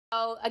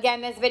So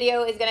again, this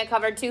video is going to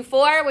cover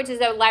 2.4, which is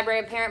a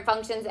library of parent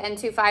functions, and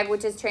 2.5,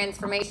 which is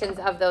transformations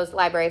of those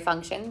library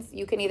functions.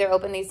 You can either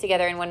open these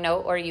together in one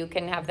note, or you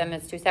can have them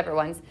as two separate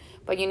ones,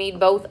 but you need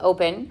both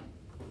open.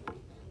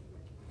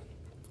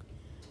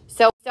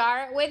 So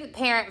start with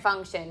parent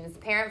functions.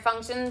 Parent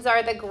functions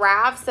are the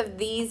graphs of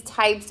these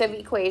types of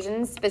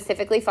equations,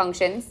 specifically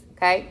functions,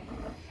 okay?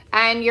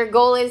 And your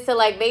goal is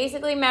to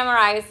basically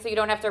memorize, so you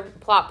don't have to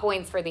plot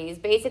points for these,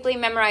 basically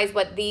memorize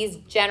what these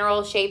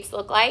general shapes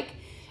look like.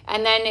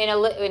 And then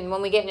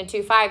when we get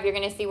into 2.5, you're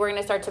going to see we're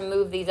going to start to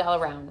move these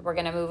all around. We're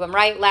going to move them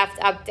right,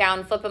 left, up,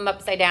 down, flip them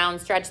upside down,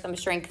 stretch them,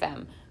 shrink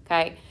them,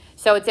 okay?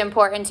 So it's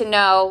important to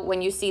know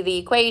when you see the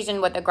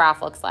equation what the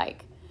graph looks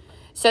like.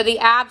 So the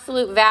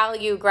absolute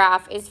value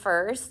graph is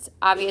first.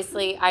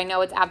 Obviously, I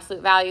know it's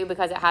absolute value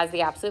because it has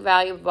the absolute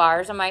value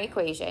bars on my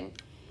equation.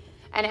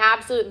 An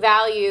absolute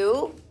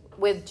value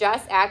with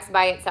just x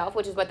by itself,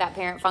 which is what that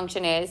parent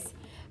function is,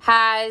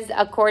 has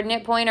a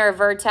coordinate point or a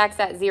vertex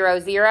at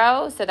 0,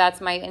 0. So that's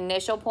my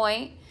initial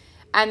point.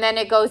 And then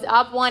it goes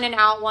up one and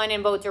out one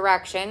in both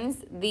directions.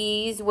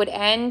 These would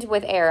end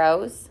with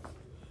arrows,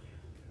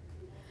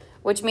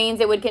 which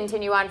means it would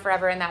continue on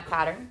forever in that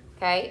pattern.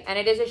 Okay, and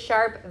it is a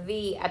sharp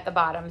V at the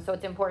bottom, so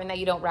it's important that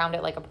you don't round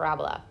it like a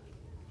parabola.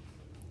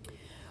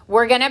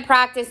 We're going to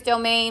practice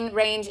domain,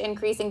 range,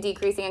 increasing,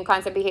 decreasing, and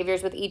constant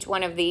behaviors with each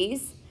one of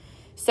these.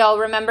 So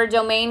remember,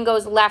 domain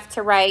goes left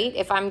to right.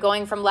 If I'm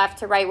going from left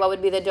to right, what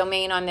would be the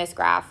domain on this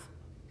graph?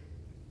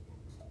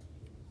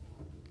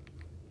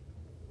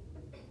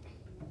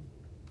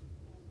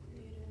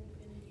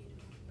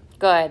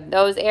 Good.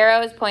 Those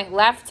arrows point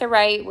left to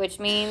right, which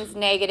means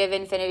negative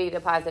infinity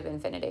to positive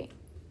infinity,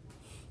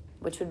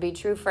 which would be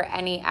true for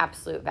any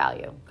absolute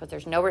value because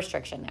there's no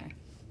restriction there.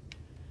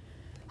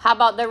 How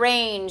about the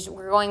range?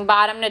 We're going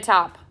bottom to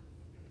top.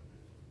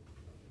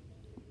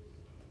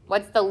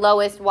 What's the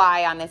lowest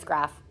y on this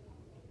graph?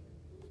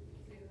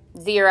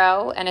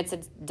 0, and it's a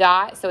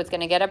dot, so it's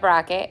going to get a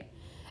bracket.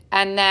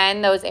 And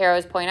then those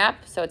arrows point up,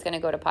 so it's going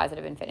to go to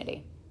positive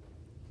infinity.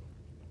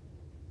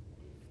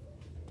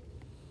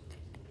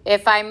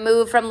 If I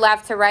move from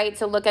left to right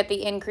to look at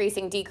the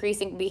increasing,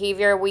 decreasing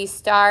behavior, we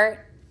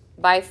start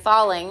by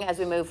falling as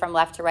we move from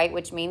left to right,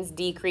 which means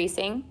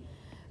decreasing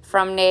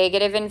from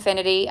negative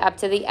infinity up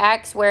to the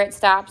x where it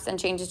stops and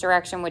changes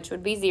direction, which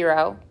would be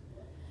 0.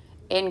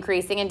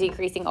 Increasing and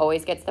decreasing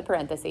always gets the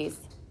parentheses.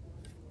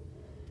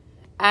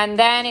 And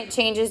then it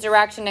changes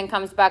direction and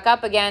comes back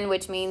up again,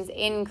 which means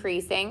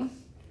increasing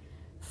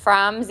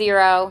from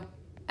 0,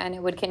 and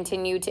it would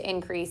continue to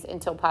increase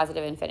until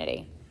positive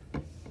infinity.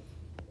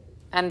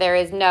 And there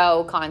is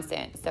no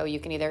constant. So you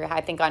can either,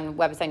 I think on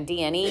web assigned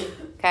D and E,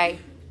 okay?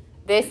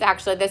 This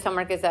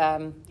homework is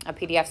a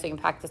PDF, so you can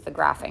practice the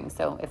graphing.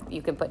 So if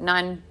you could put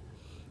none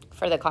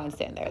for the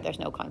constant there, there's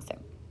no constant.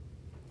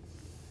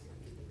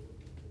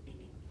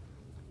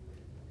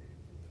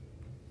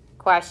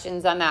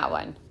 Questions on that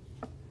one?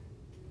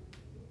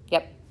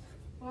 Yep.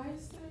 Why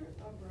is there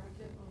a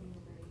bracket on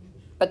the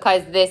range?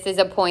 Because this is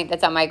a point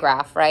that's on my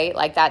graph, right?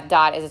 Like that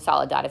dot is a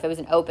solid dot. If it was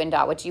an open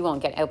dot, which you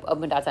won't get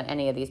open dots on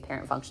any of these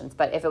parent functions,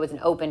 but if it was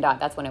an open dot,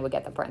 that's when it would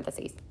get the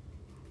parentheses.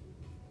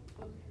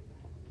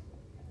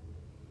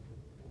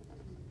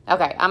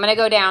 Okay, I'm going to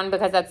go down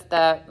because that's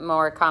the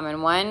more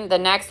common one. The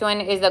next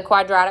one is a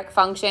quadratic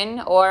function,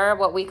 or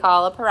what we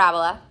call a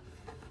parabola.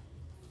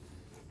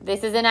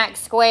 This is an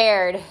x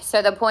squared.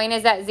 So the point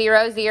is at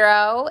 0,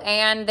 0,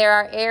 and there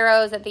are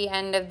arrows at the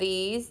end of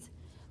these.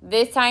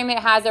 This time it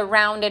has a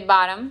rounded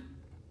bottom.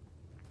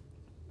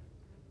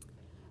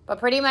 But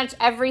pretty much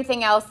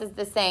everything else is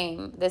the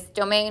same. This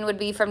domain would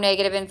be from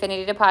negative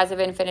infinity to positive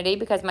infinity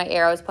because my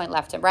arrows point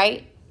left to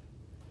right.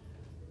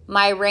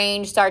 My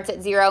range starts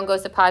at 0 and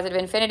goes to positive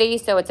infinity,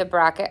 so it's a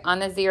bracket on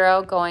the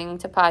 0 going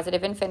to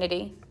positive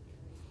infinity.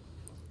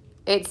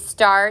 It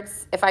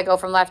starts, if I go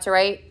from left to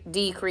right,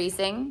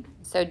 decreasing.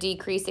 So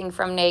decreasing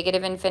from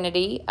negative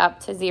infinity up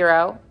to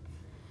 0.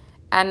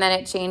 And then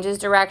it changes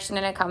direction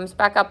and it comes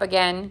back up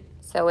again.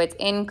 So it's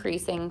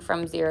increasing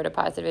from 0 to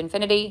positive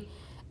infinity.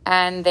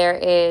 And there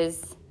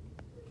is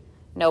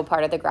no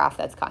part of the graph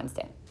that's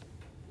constant.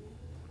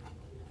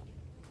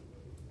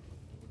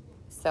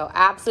 So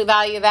absolute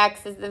value of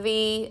x is the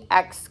v,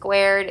 x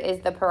squared is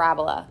the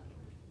parabola.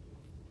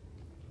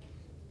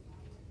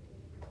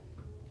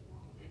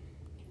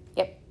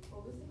 Yep.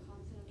 What was the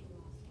constant of the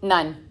last one?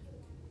 None.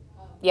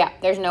 Yeah,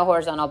 there's no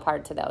horizontal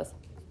part to those.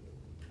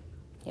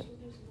 Yep. So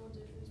there's no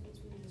difference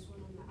between this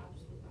one and the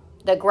absolute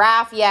value? The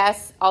graph,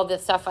 yes. All the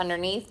stuff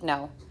underneath,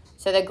 no.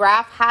 So the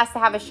graph has to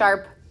have a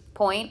sharp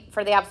point.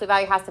 For the absolute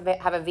value, has to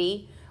have a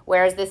v,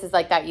 whereas this is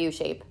like that U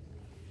shape.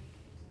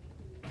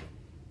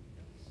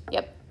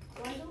 Yep.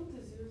 Why don't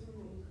the zeros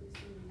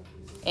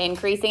on the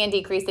Increasing and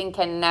decreasing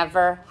can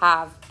never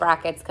have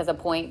brackets because a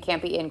point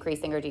can't be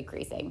increasing or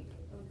decreasing.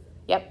 Okay.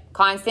 Yep.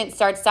 Constant,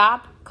 start,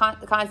 stop.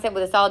 Constant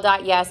with a solid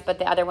dot, yes, but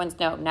the other ones,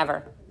 no,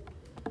 never.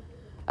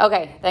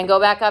 Okay, then go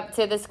back up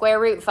to the square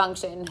root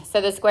function.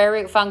 So the square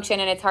root function,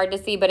 and it's hard to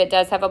see, but it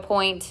does have a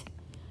point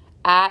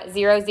at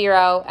 0,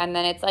 0, and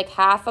then it's like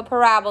half a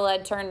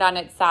parabola turned on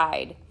its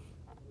side.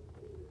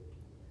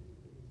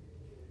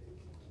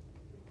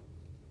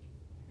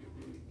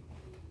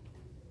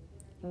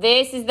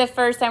 This is the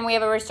first time we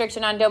have a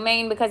restriction on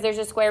domain because there's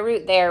a square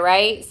root there,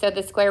 right? So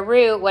the square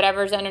root,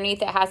 whatever's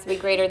underneath it, has to be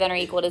greater than or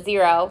equal to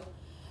 0,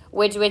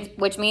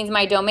 which means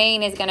my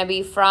domain is going to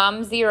be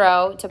from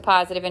 0 to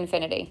positive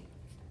infinity.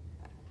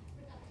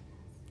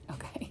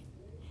 Okay.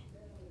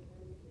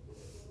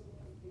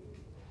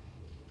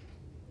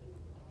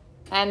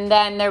 And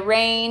then the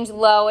range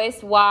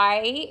lowest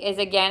y is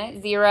again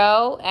at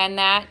 0, and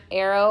that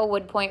arrow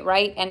would point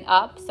right and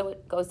up, so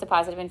it goes to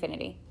positive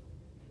infinity.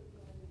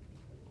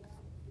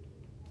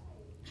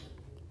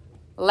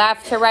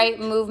 Left to right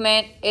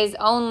movement is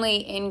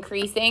only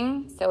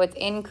increasing, so it's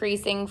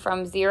increasing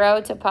from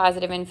 0 to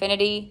positive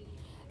infinity.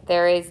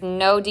 There is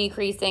no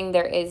decreasing,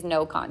 there is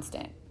no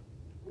constant.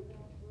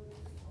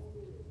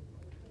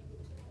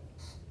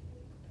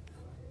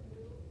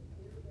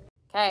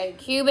 Okay,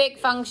 cubic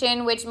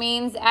function, which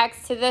means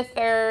x to the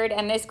third,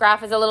 and this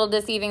graph is a little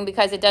deceiving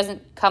because it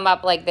doesn't come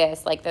up like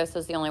this. Like this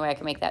is the only way I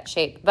can make that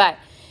shape, but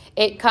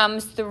it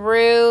comes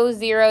through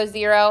 0,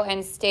 0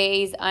 and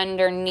stays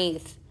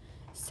underneath.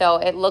 So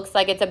it looks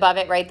like it's above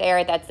it right there.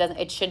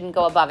 It shouldn't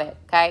go above it,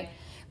 okay?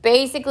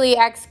 Basically,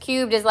 x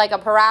cubed is like a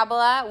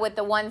parabola with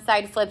the one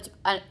side flipped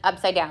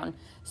upside down.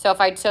 So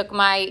if I took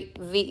my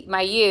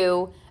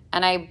u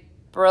and I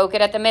broke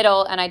it at the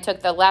middle and I took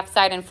the left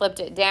side and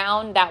flipped it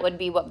down, that would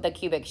be what the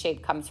cubic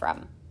shape comes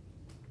from.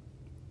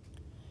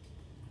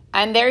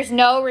 And there's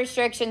no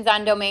restrictions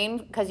on domain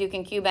because you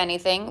can cube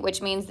anything,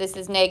 which means this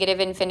is negative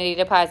infinity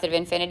to positive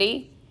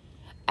infinity.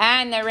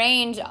 And the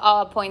range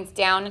all points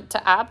down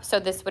to up,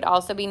 so this would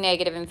also be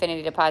negative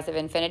infinity to positive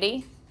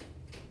infinity.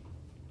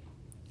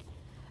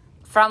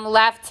 From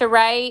left to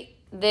right,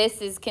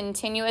 this is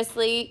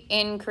continuously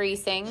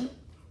increasing.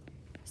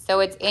 So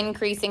it's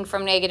increasing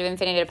from negative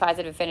infinity to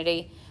positive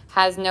infinity,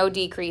 has no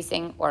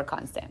decreasing or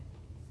constant.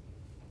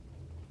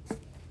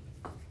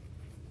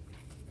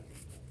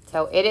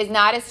 So it is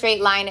not a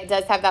straight line. It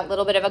does have that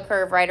little bit of a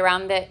curve right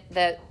around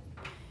the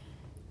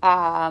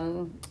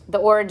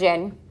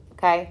origin,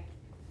 okay?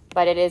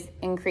 But it is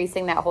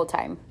increasing that whole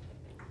time.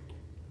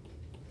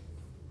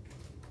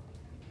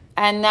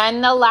 And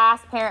then the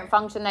last parent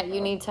function that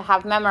you need to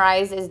have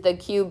memorized is the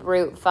cube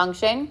root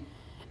function.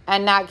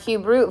 And that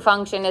cube root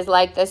function is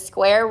like the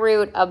square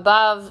root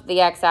above the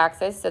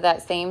x-axis, so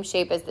that same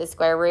shape as the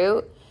square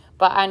root,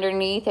 but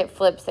underneath it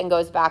flips and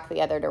goes back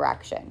the other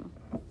direction.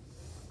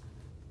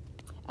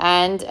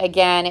 And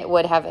again, it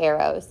would have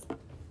arrows.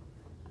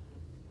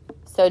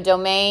 So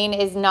domain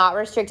is not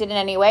restricted in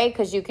any way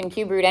because you can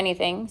cube root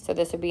anything. So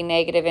this would be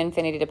negative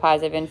infinity to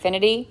positive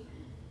infinity,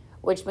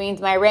 which means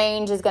my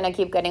range is going to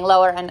keep getting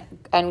lower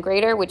and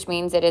greater, which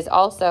means it is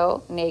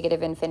also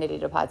negative infinity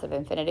to positive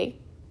infinity.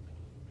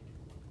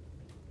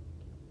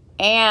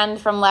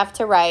 And from left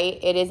to right,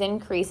 it is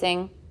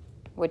increasing,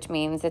 which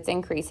means it's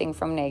increasing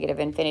from negative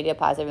infinity to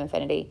positive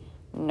infinity,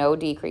 no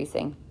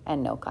decreasing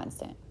and no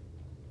constant.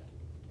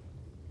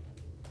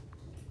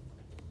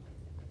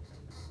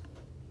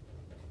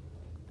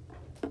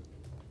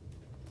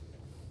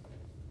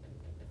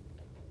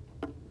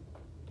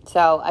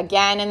 So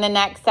again, in the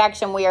next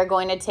section, we are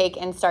going to take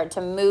and start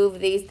to move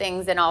these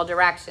things in all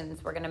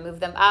directions. We're going to move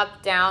them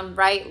up, down,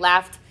 right,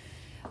 left,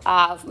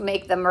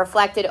 make them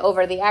reflected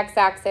over the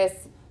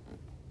x-axis,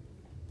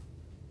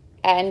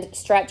 and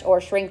stretch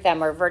or shrink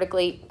them or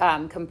vertically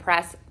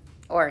compress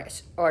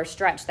or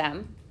stretch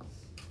them.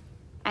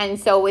 And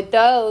so with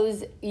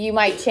those, you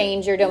might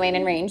change your domain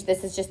and range.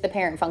 This is just the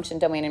parent function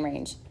domain and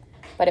range.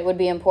 But it would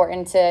be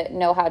important to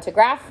know how to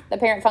graph the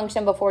parent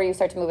function before you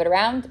start to move it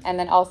around, and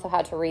then also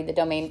how to read the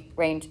domain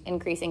range,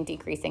 increasing,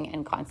 decreasing,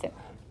 and constant.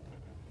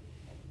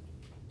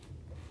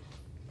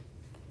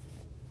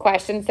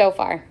 Questions so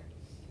far?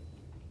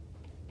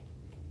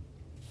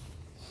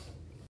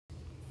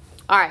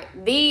 All right,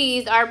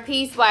 these are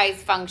piecewise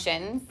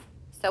functions.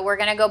 So we're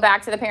going to go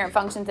back to the parent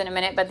functions in a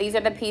minute, but these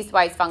are the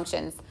piecewise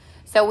functions.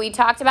 So we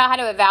talked about how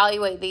to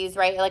evaluate these,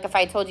 right? Like if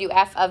I told you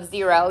f of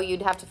 0,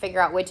 you'd have to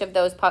figure out which of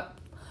those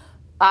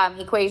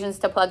equations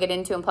to plug it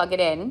into and plug it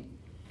in.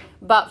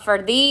 But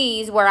for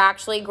these, we're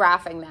actually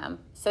graphing them.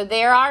 So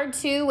there are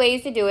two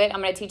ways to do it.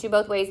 I'm going to teach you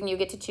both ways and you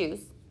get to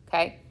choose,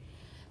 okay?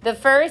 The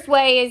first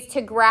way is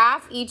to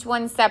graph each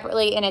one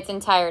separately in its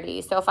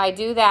entirety. So if I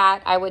do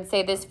that, I would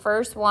say this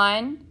first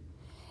one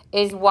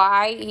is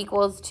y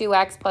equals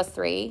 2x plus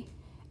 3.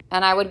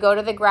 And I would go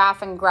to the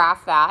graph and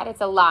graph that.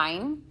 It's a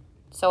line.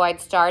 So I'd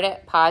start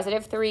at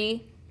positive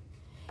 3.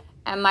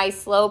 And my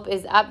slope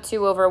is up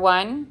 2 over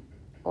 1.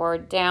 Or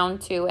down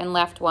 2 and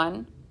left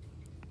 1.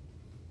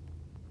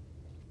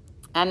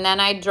 And then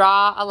I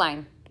draw a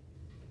line.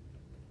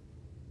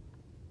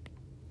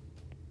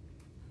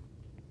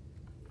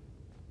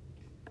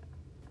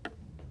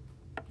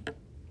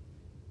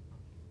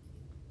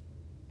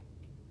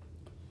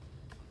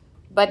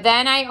 But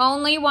then I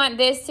only want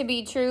this to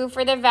be true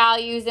for the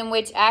values in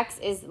which x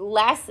is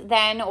less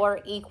than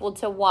or equal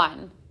to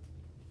 1.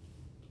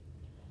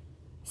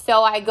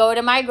 So I go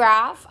to my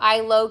graph,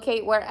 I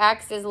locate where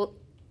x is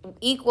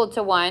equal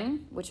to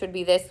 1, which would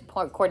be this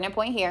coordinate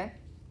point here.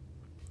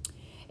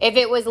 If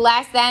it was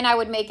less than, I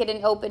would make it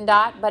an open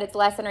dot, but it's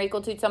less than or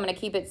equal to, so I'm going to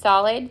keep it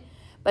solid.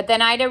 But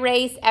then I'd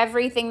erase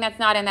everything that's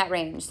not in that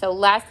range. So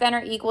less than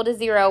or equal to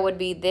 0 would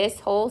be this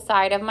whole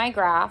side of my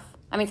graph.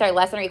 I mean, sorry,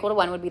 less than or equal to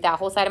 1 would be that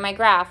whole side of my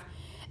graph.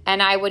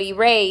 And I would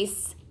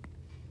erase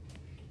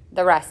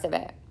the rest of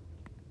it.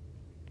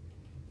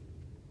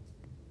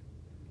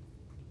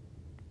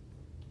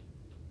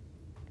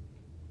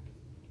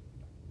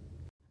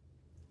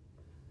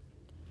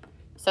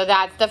 So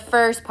that's the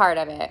first part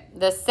of it.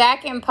 The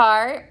second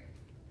part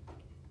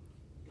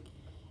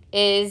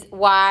is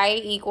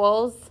y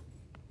equals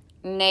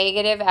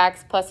negative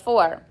x plus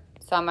 4.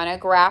 So I'm going to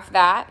graph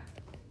that,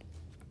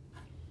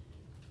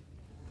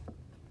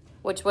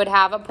 which would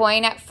have a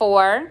point at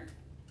 4.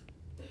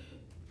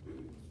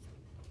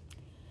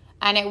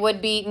 And it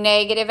would be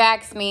negative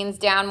x means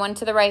down one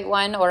to the right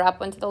one or up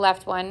one to the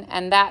left one.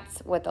 And that's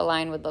what the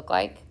line would look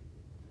like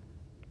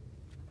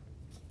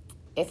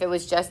if it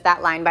was just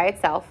that line by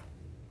itself.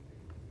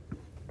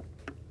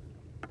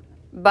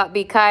 But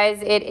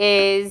because it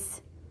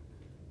is,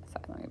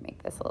 sorry, let me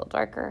make this a little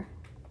darker.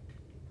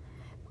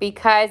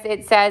 Because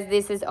it says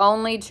this is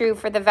only true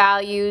for the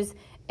values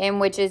in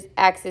which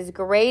x is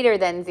greater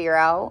than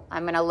 0,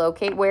 I'm going to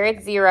locate where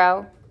it's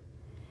 0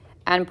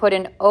 and put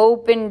an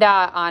open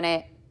dot on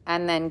it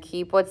and then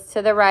keep what's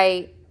to the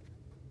right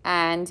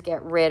and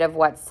get rid of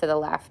what's to the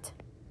left.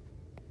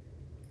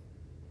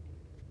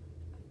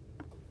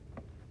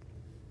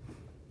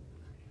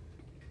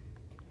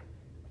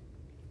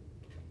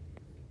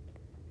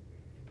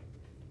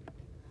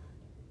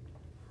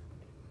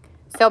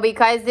 So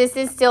because this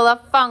is still a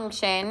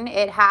function,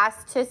 it has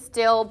to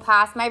still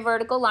pass my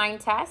vertical line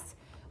test,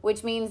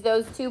 which means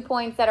those 2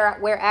 points that are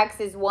where x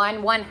is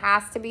 1, one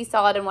has to be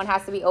solid and one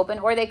has to be open,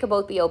 or they could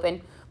both be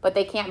open, but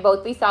they can't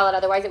both be solid,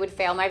 otherwise it would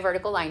fail my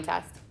vertical line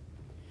test.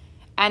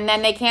 And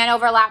then they can't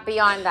overlap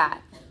beyond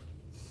that.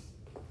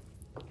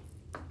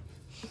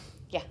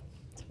 Yeah.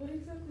 What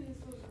exactly is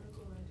the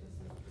vertical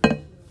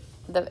line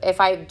test?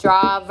 If I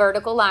draw a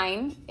vertical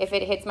line, if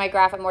it hits my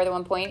graph at more than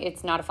 1 point,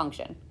 it's not a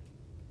function.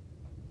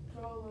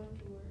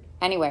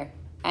 Anywhere,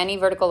 any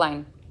vertical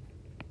line.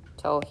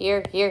 So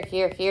here, here,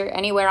 here, here,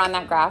 anywhere on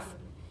that graph.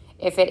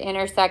 If it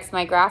intersects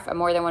my graph at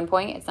more than 1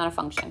 point, it's not a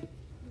function.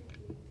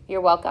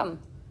 You're welcome.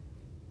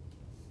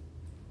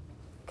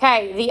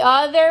 Okay, the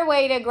other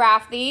way to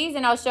graph these,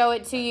 and I'll show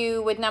it to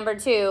you with number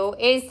 2,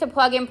 is to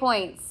plug in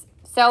points.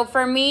 So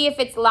for me, if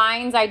it's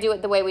lines, I do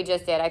it the way we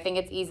just did. I think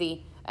it's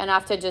easy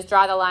enough to just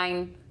draw the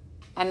line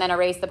and then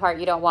erase the part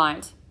you don't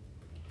want.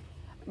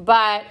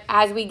 But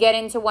as we get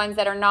into ones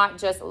that are not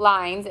just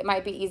lines, it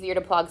might be easier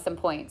to plug some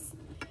points.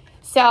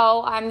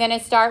 So I'm going to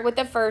start with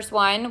the first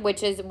one,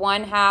 which is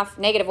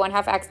negative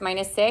 1/2 x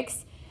minus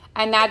 6.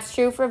 And that's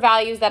true for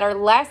values that are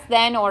less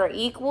than or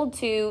equal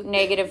to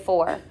negative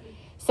 4.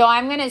 So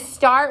I'm going to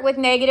start with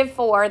negative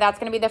 4. That's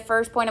going to be the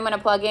first point I'm going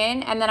to plug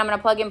in. And then I'm going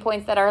to plug in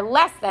points that are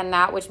less than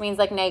that, which means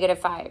like negative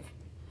 5.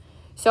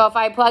 So if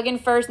I plug in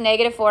first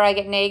negative 4, I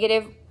get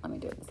negative, let me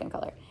do it in the same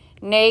color,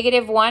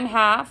 negative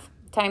 1/2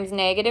 times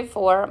negative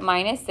 4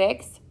 minus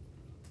 6.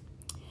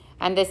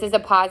 And this is a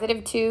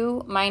positive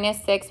 2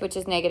 minus 6, which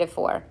is negative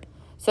 4.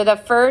 So the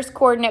first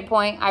coordinate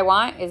point I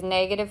want is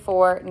negative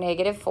 4,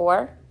 negative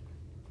 4.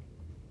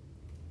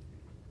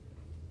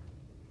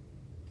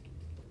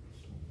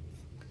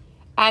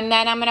 And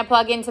then I'm going to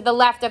plug into the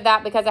left of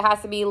that because it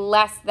has to be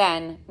less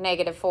than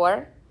negative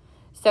 4.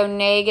 So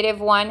negative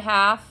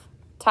 1/2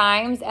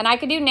 times, and I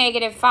could do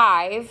negative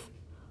 5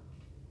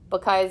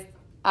 because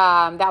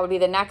that would be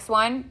the next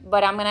one,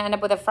 but I'm going to end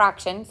up with a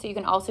fraction, so you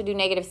can also do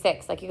negative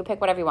 6. Like, you can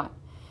pick whatever you want.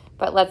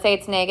 But let's say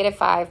it's negative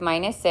 5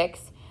 minus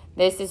 6.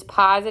 This is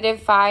positive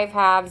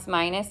 5/2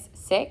 minus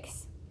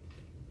 6,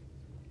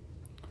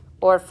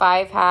 or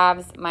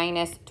 5/2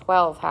 minus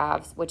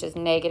 12/2, which is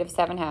negative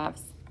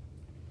 7/2,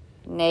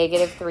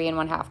 negative 3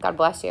 1/2. God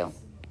bless you.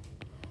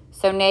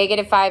 So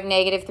negative 5,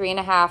 negative 3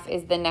 1/2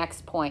 is the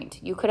next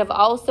point. You could have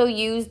also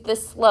used the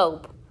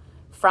slope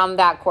from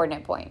that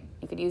coordinate point.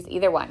 You could use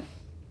either one.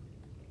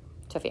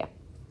 Sophia.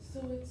 So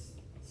the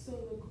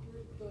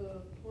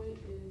point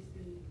is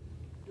the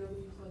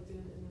W plugged in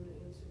and then the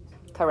answer.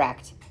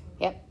 Correct.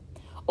 Yep.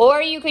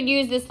 Or you could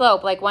use the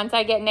slope. Like once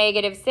I get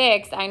negative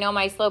 6, I know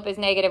my slope is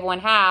negative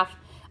 1/2.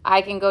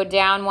 I can go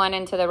down 1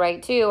 and to the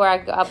right 2, or I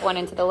can go up 1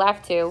 and to the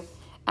left 2,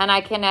 and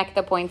I connect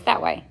the points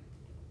that way.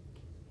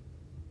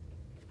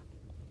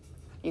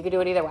 You could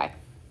do it either way.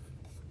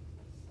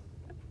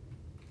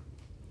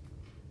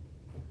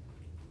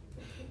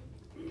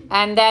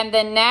 And then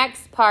the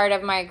next part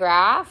of my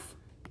graph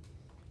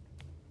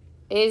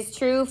is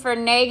true for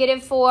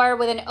negative 4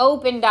 with an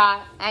open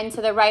dot and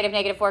to the right of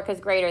negative 4 because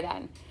greater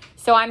than.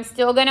 So I'm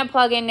still going to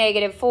plug in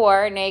negative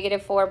 4.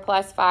 Negative 4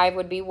 plus 5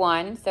 would be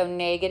 1. So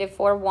negative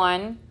 4,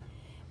 1.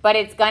 But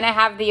it's going to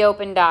have the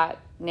open dot.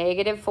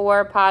 Negative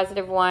 4,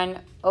 positive 1,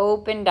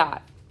 open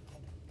dot.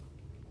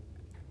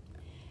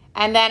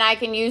 And then I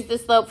can use the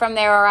slope from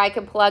there, or I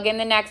could plug in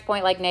the next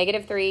point like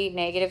negative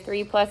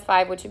 3 plus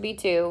 5, which would be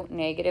 2.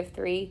 Negative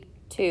 3,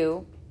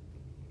 2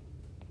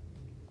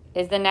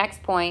 is the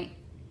next point.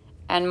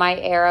 and my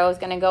arrow is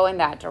going to go in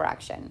that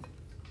direction.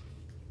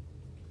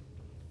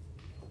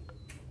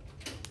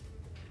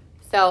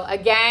 So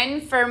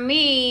again, for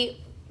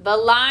me, the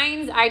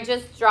lines, I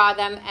just draw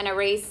them and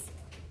erase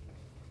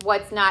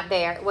what's not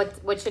there,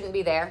 what shouldn't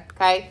be there,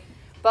 okay?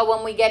 But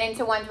when we get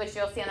into ones which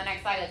you'll see on the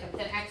next slide, like if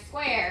it's an x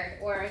squared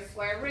or a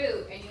square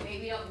root, and you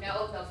maybe don't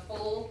know the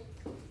full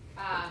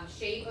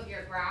shape of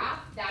your graph,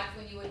 that's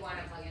when you would want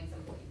to plug in some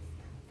points.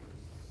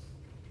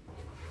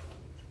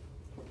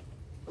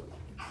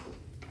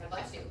 God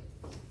bless you.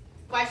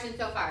 Questions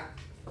so far?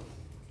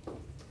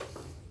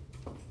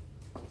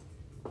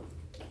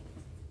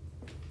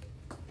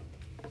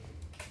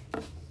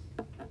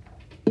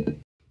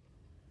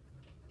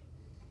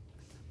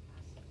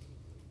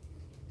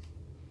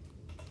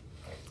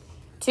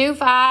 Two,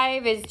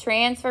 5 is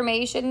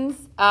transformations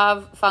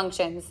of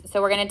functions.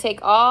 So we're going to take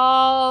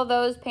all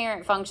those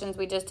parent functions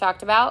we just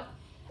talked about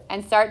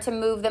and start to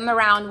move them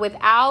around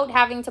without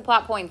having to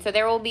plot points. So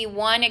there will be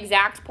one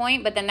exact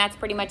point, but then that's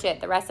pretty much it.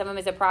 The rest of them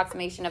is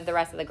approximation of the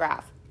rest of the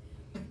graph.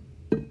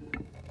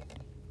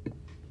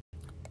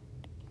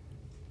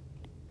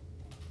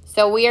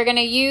 So we are going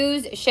to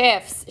use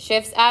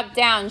shifts up,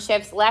 down,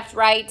 shifts left,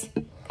 right,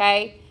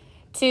 okay,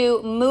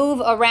 to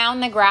move around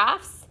the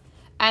graphs.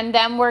 And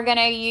then we're going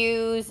to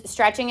use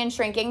stretching and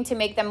shrinking to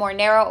make them more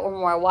narrow or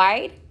more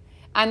wide.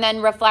 And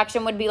then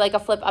reflection would be like a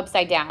flip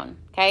upside down,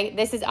 okay?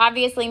 This is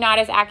obviously not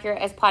as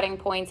accurate as plotting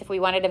points. If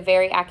we wanted a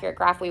very accurate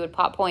graph, we would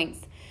plot points.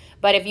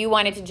 But if you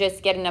wanted to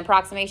just get an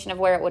approximation of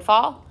where it would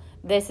fall,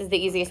 this is the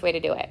easiest way to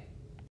do it.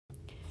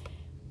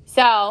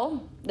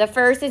 So the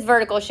first is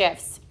vertical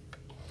shifts.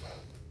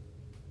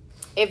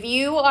 If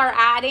you are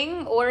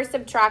adding or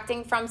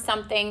subtracting from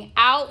something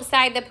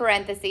outside the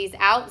parentheses,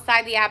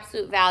 outside the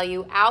absolute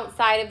value,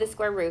 outside of the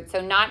square root,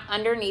 so not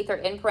underneath or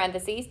in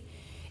parentheses,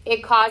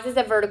 it causes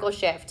a vertical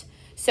shift.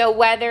 So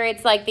whether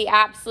it's like the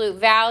absolute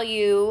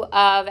value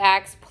of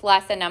x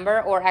plus a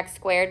number, or x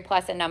squared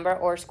plus a number,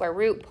 or square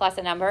root plus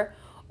a number,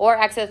 or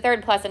x to the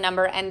third plus a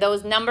number, and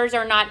those numbers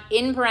are not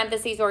in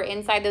parentheses or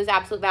inside those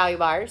absolute value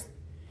bars,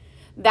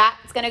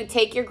 that's going to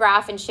take your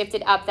graph and shift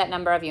it up that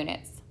number of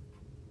units.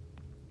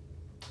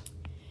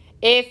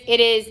 If it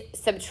is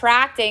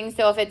subtracting,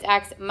 so if it's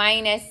x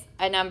minus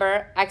a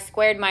number, x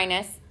squared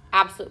minus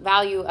absolute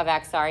value of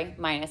x,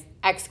 minus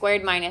x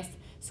squared minus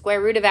square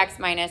root of x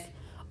minus,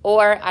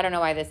 or I don't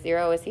know why this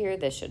 0 is here.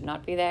 This should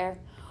not be there.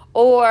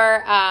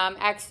 Or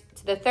x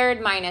to the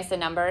third minus a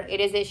number. It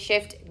is a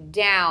shift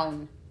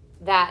down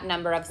that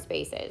number of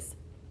spaces.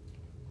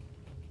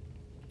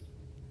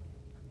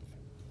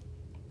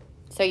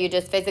 So you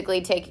just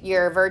physically take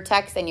your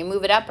vertex and you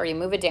move it up or you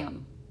move it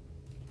down.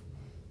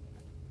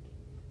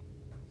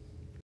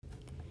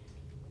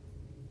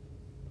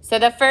 So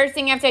the first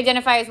thing you have to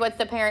identify is what's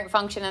the parent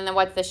function and then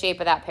what's the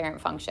shape of that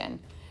parent function.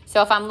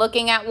 So if I'm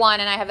looking at 1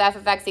 and I have f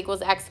of x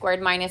equals x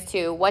squared minus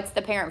 2, what's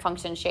the parent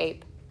function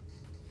shape?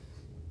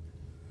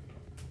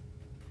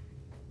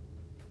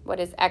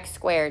 What is x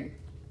squared?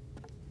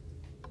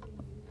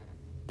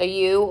 The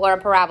u, or a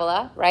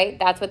parabola, right?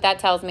 That's what that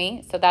tells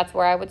me. So that's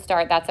where I would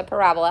start. That's a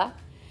parabola.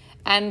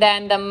 And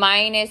then the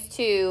minus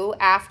 2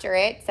 after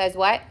it says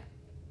what?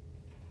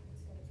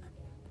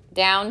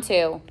 Down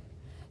 2.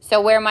 So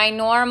where my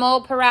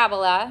normal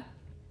parabola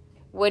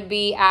would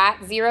be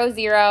at 0,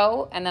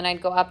 0, and then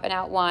I'd go up and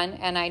out 1,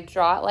 and I'd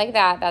draw it like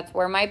that. That's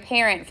where my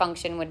parent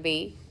function would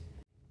be.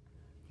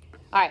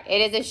 All right,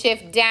 it is a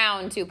shift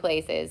down 2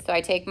 places. So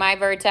I take my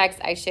vertex,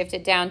 I shift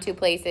it down 2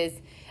 places,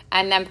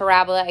 and then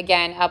parabola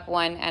again, up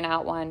 1 and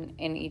out 1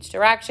 in each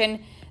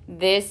direction.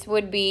 This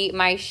would be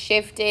my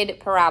shifted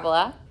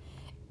parabola.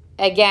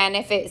 Again,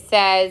 if it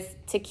says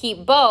to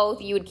keep both,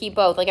 you would keep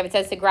both. Like if it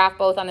says to graph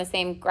both on the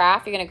same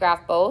graph, you're going to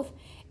graph both.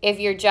 If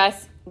you're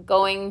just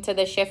going to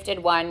the shifted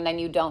one, then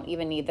you don't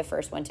even need the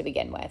first one to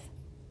begin with.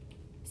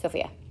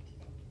 Sophia.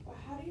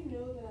 How do you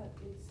know that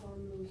it's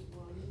on those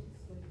ones?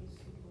 Like the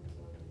sequence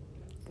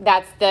on?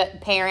 That's the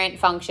parent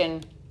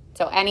function.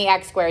 So any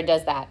x squared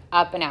does that,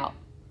 up and out.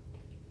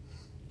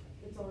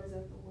 It's always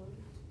at the 1?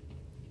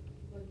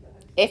 Like the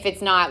x? If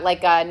it's not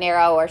like a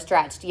narrow or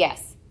stretched,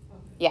 yes.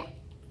 Okay. Yeah.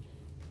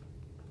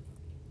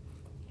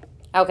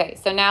 Okay,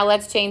 so now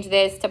let's change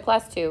this to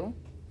plus 2.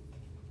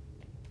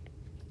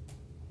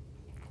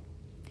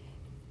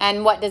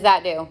 And what does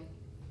that do?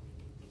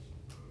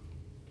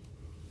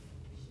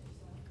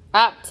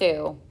 Up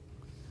 2.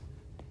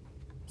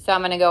 So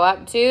I'm going to go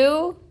up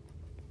 2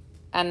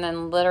 and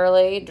then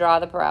literally draw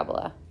the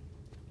parabola.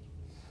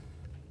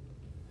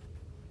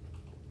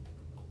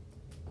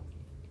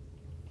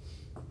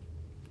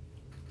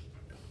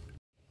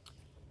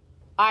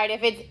 All right,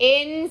 if it's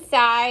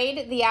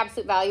inside the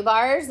absolute value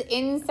bars,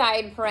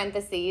 inside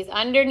parentheses,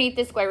 underneath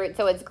the square root,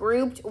 so it's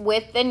grouped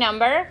with the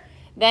number,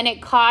 then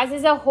it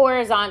causes a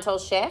horizontal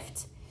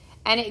shift,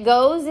 and it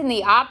goes in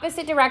the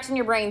opposite direction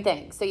your brain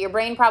thinks. So your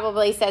brain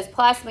probably says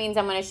plus means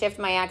I'm going to shift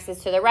my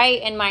axis to the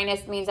right, and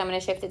minus means I'm going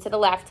to shift it to the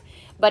left.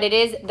 But it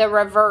is the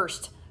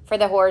reversed for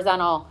the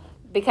horizontal,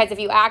 because if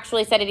you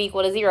actually set it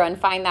equal to 0 and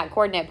find that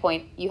coordinate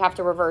point, you have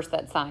to reverse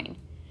that sign.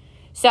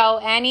 So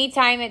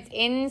anytime it's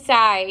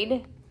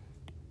inside,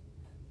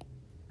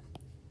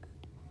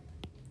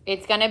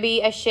 it's going to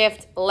be a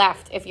shift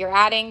left if you're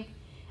adding.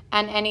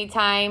 And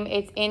anytime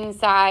it's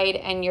inside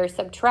and you're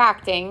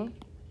subtracting,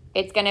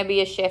 it's going to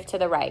be a shift to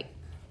the right.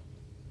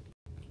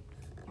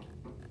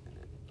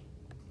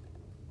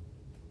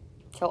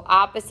 So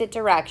opposite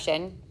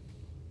direction.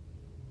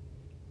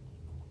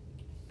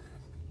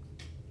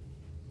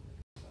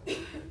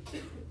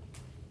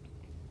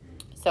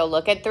 So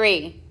look at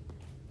 3.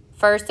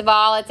 First of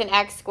all, it's an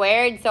x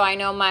squared, so I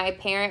know my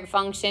parent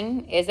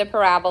function is a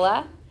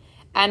parabola.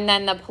 And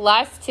then the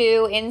plus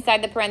 2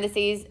 inside the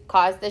parentheses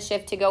caused the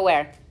shift to go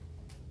where?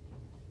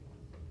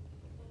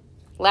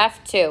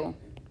 Left 2.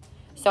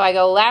 So I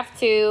go left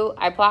 2,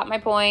 I plot my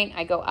point,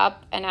 I go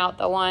up and out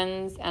the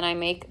ones, and I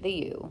make the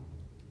U.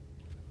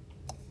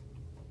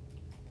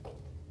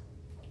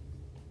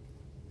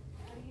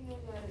 How do you know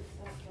that it's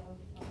at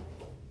the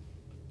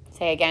 5?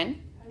 Say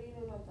again? How do you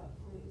know that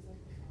that point is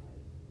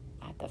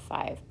At the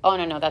 5. Oh,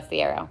 no, that's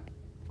the arrow.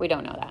 We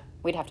don't know that.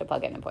 We'd have to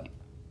plug in a point.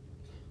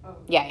 Oh.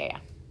 Yeah.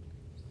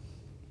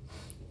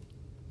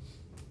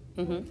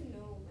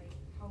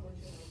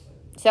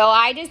 So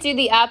I just do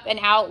the up and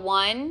out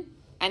 1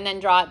 and then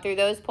draw it through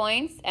those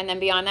points. And then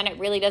beyond that, it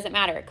really doesn't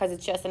matter because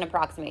it's just an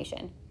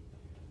approximation.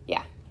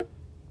 Yeah.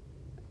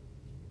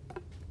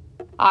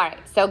 All right,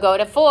 so go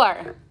to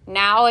 4.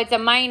 Now it's a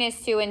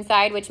minus 2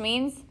 inside, which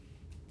means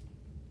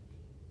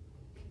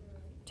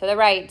to the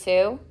right 2.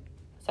 So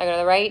I go to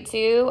the right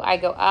 2, I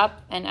go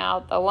up and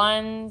out the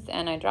ones,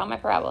 and I draw my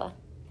parabola.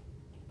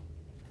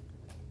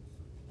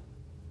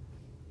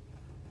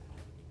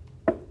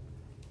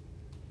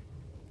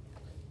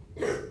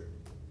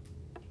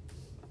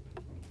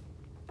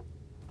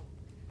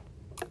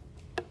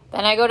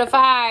 Then I go to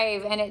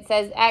 5, and it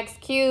says x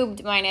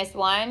cubed minus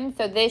 1.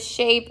 So this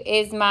shape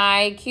is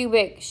my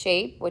cubic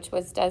shape, which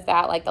does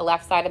that, like the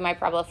left side of my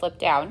parabola flipped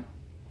down.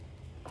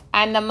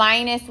 And the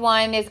minus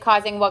 1 is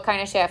causing what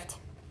kind of shift?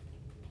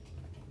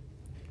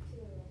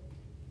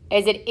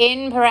 Is it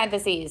in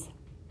parentheses?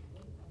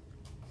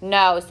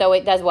 No, so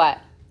it does what?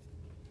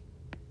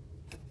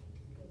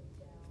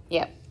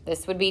 Yep,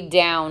 this would be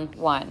down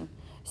 1.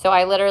 So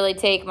I literally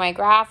take my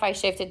graph, I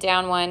shift it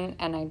down 1,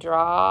 and I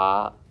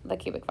draw the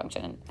cubic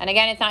function. And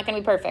again, it's not going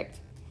to be perfect.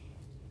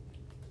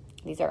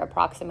 These are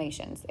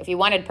approximations. If you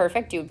wanted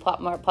perfect, you would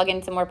plug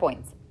in some more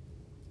points.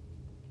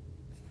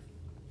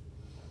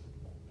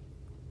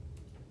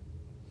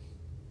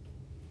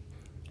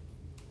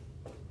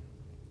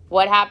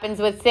 What happens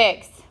with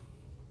 6?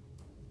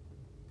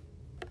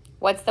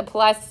 What's the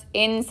plus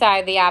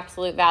inside the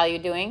absolute value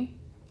doing?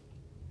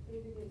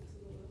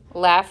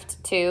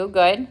 Left 2,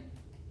 good.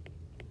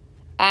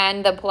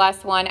 And the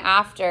plus 1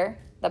 after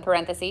the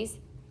parentheses?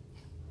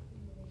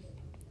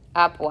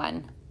 Up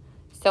 1.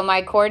 So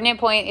my coordinate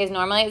point is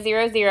normally at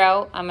 0,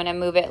 0. I'm going to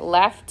move it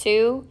left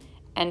 2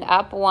 and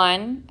up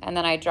 1, and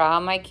then I draw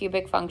my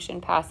cubic function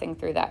passing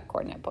through that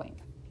coordinate point.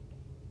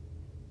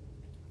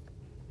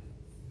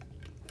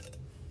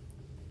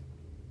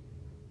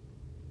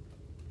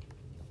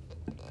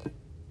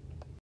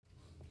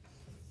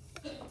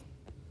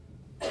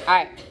 All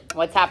right,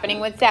 what's happening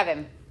with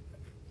 7?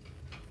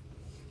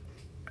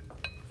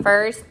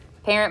 First,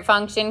 parent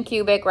function,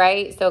 cubic,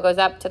 right? So it goes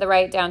up to the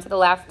right, down to the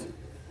left.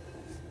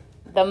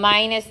 The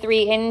minus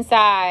 3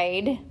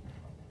 inside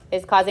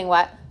is causing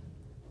what?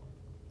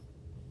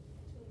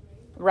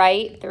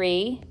 Right,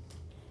 3.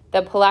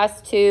 The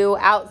plus 2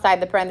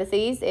 outside the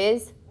parentheses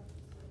is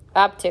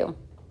up 2.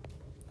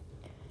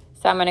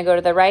 So I'm going to go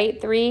to the right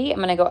 3. I'm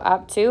going to go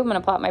up 2. I'm going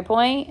to plot my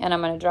point, and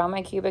I'm going to draw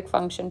my cubic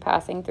function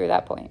passing through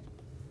that point.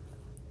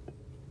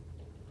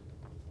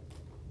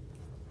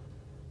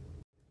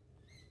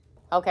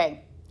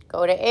 Okay,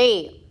 go to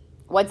 8.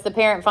 What's the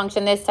parent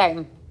function this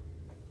time?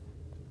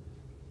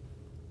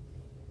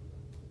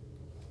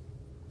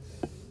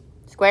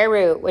 Square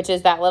root, which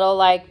is that little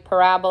like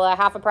parabola,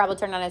 half a parabola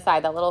turned on its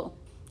side, that little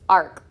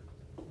arc.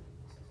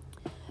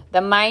 The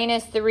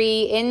minus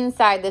 3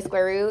 inside the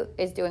square root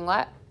is doing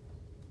what?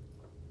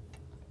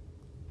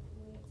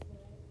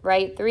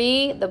 Right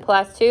 3, the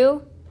plus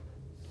 2,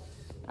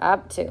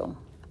 up 2.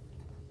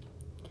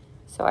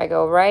 So I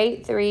go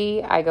right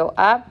 3, I go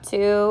up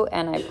 2,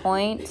 and I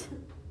point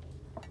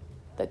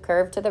the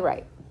curve to the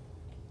right.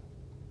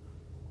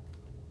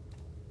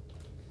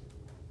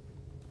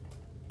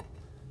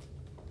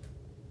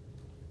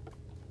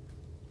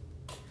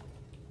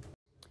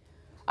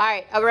 All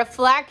right, a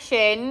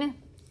reflection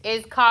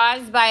is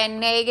caused by a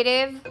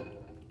negative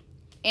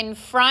in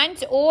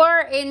front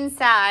or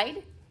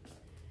inside.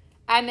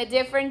 And the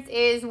difference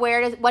is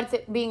what's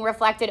it being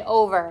reflected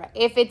over.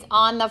 If it's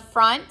on the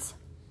front,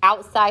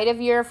 outside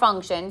of your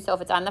function, so if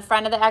it's on the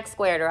front of the x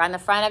squared or on the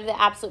front of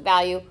the absolute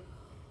value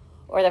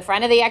or the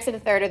front of the x to the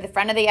third or the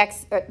front of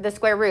the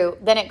square root,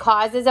 then it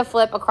causes a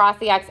flip across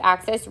the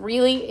x-axis.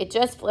 Really, it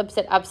just flips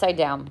it upside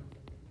down.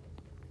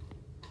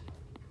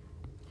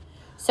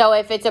 So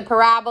if it's a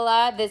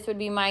parabola, this would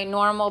be my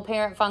normal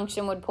parent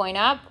function would point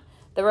up.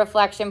 The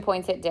reflection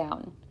points it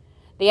down.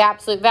 The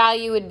absolute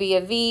value would be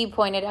a v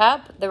pointed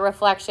up. The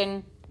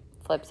reflection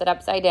flips it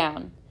upside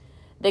down.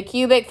 The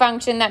cubic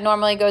function that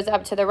normally goes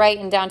up to the right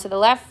and down to the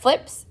left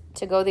flips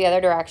to go the other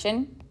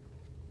direction.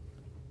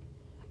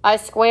 A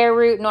square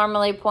root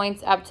normally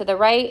points up to the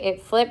right.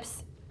 It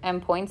flips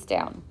and points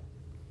down.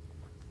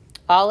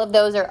 All of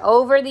those are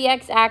over the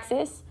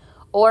x-axis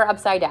or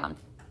upside down.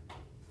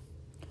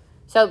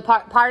 So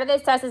part of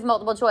this test is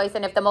multiple choice,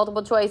 and if the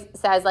multiple choice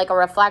says like a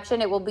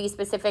reflection, it will be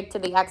specific to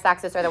the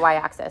x-axis or the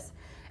y-axis.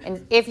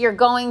 And if you're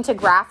going to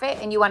graph it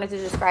and you wanted to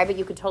describe it,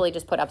 you could totally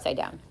just put upside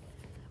down.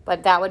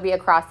 But that would be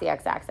across the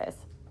x-axis.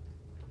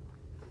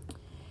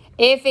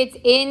 If it's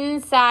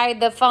inside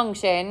the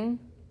function,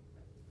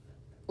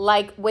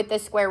 like with the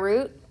square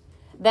root,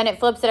 then it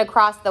flips it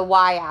across the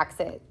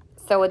y-axis.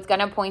 So it's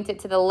going to point it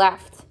to the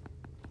left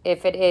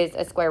if it is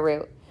a square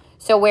root.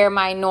 So where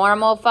my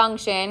normal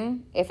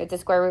function, if it's a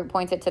square root,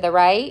 points it to the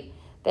right,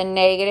 the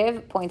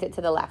negative points it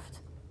to the left.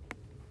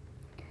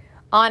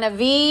 On a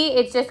V,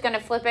 it's just going to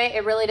flip it.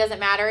 It really doesn't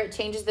matter. It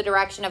changes the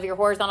direction of your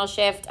horizontal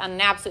shift. On an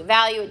absolute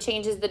value, it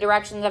changes the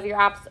directions of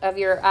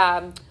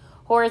your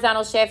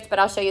horizontal shift, but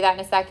I'll show you that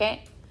in a second.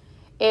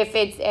 If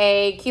it's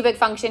a cubic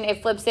function,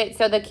 it flips it.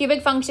 So the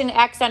cubic function,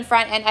 x on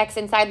front and x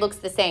inside, looks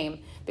the same,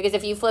 because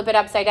if you flip it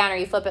upside down or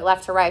you flip it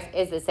left to right,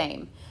 is the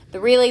same.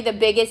 Really, the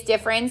biggest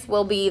difference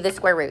will be the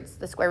square roots.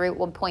 The square root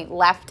will point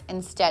left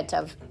instead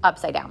of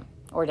upside down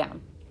or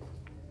down.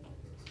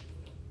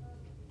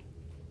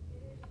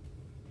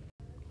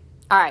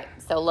 All right,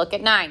 so look at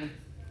 9.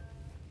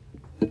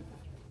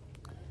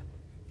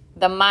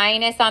 The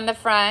minus on the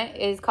front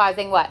is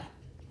causing what?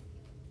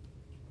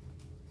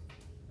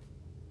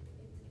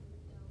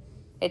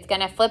 It's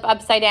going to flip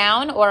upside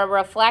down or a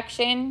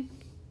reflection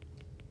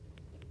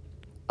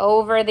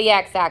over the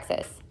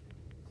x-axis.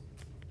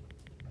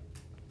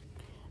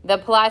 The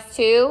plus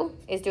 2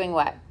 is doing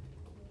what?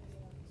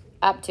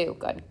 Up 2,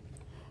 good.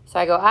 So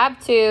I go up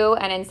 2,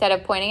 and instead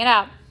of pointing it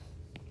up,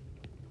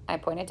 I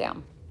point it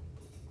down.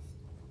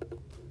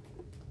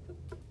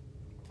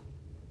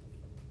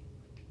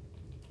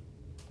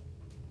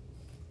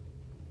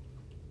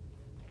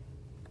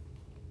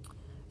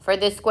 For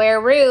the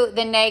square root,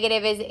 the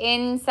negative is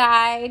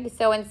inside,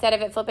 so instead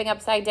of it flipping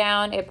upside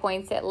down, it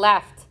points it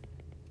left.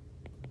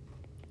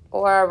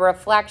 Or a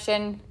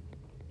reflection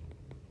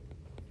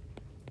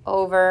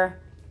over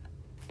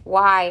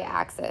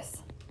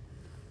y-axis.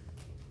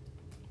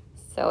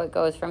 So it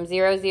goes from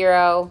 0,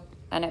 0,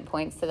 and it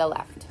points to the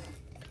left.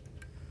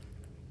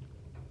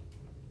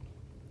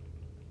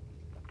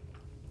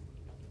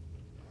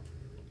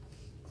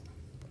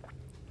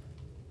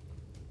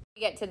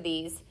 Get to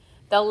these.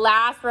 The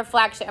last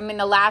reflection,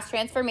 the last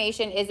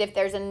transformation is if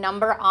there's a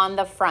number on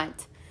the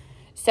front.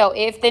 So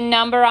if the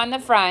number on the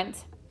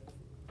front,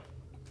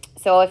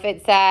 so if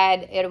it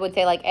said, it would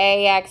say like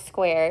ax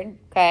squared,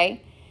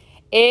 okay?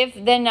 If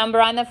the number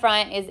on the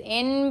front is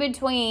in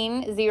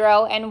between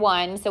 0 and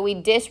 1, so we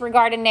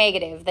disregard a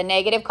negative. The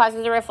negative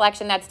causes a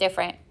reflection, that's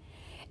different.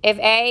 If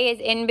a is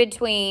in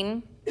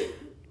between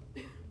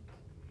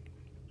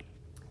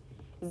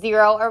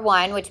 0 or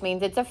 1, which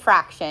means it's a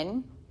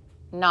fraction,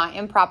 not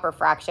improper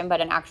fraction,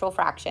 but an actual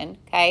fraction,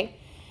 okay?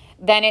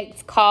 Then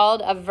it's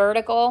called a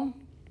vertical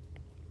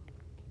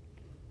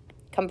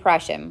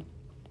compression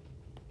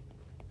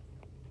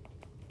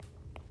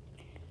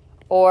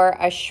or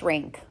a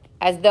shrink,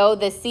 as though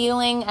the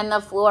ceiling and the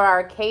floor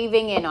are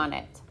caving in on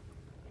it.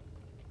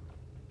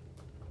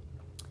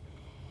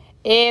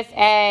 If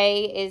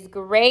a is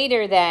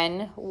greater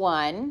than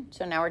 1,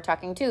 so now we're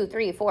talking 2,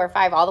 3, 4,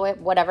 5, all the way,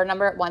 whatever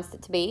number it wants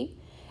it to be,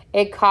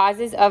 it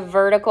causes a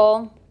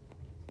vertical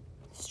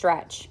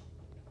stretch.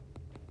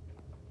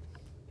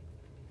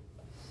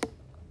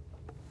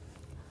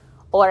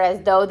 Or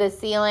as though the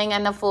ceiling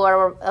and the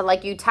floor were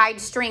like you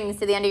tied strings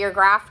to the end of your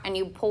graph and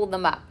you pulled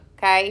them up,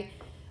 okay?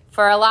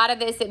 For a lot of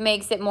this, it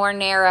makes it more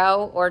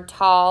narrow or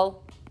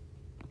tall.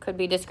 Could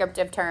be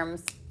descriptive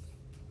terms.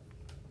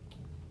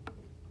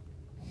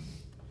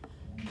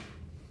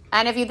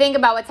 And if you think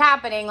about what's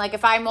happening, like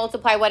if I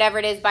multiply whatever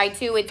it is by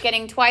 2, it's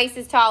getting twice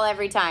as tall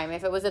every time.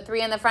 If it was a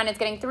 3 in the front, it's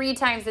getting 3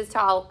 times as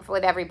tall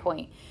with every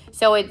point.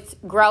 So it's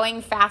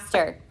growing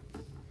faster.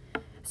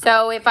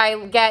 So if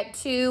I get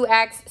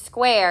 2x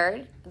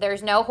squared,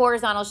 there's no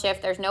horizontal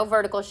shift, there's no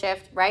vertical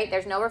shift, right?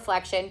 There's no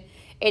reflection.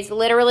 It's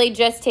literally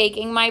just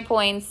taking my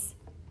points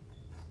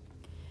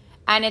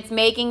and it's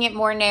making it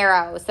more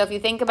narrow. So if you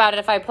think about it,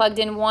 if I plugged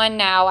in 1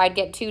 now, I'd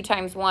get 2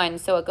 times 1.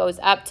 So it goes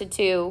up to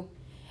 2.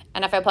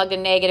 And if I plugged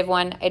in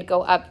 -1, it'd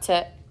go up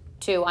to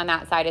 2 on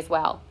that side as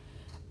well.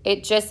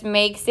 It just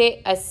makes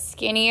it a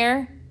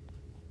skinnier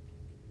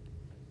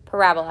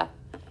parabola.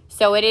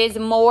 So it is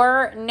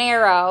more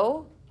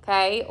narrow,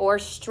 okay, or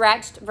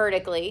stretched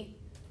vertically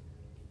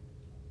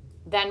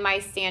than my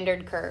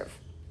standard curve.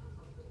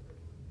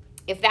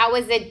 If that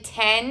was a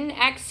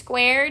 10x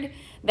squared,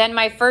 then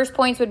my first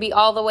points would be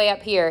all the way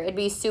up here. It'd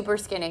be super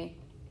skinny.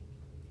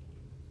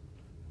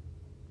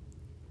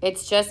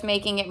 It's just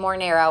making it more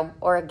narrow,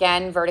 or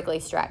again,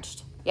 vertically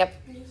stretched. Yep.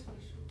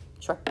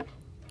 Sure.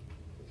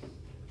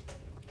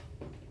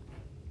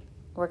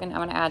 I'm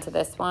gonna add to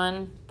this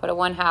one, put a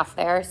 1/2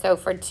 there. So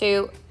for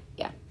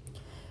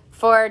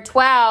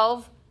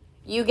 12,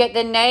 you get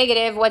the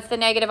negative. What's the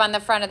negative on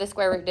the front of the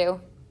square root do?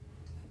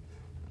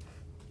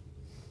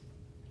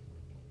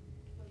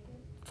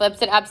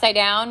 Flips it upside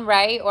down,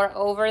 right? Or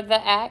over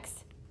the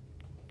x.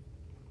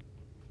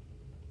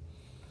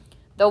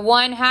 The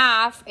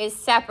 1/2 is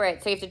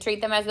separate, so you have to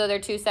treat them as though they're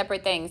two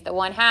separate things. The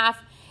 1/2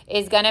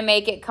 is gonna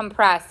make it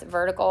compressed,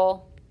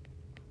 vertical,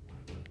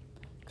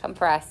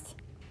 compressed.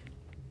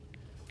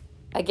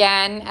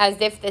 Again, as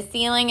if the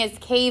ceiling is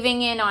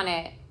caving in on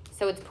it.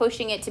 So it's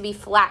pushing it to be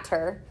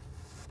flatter.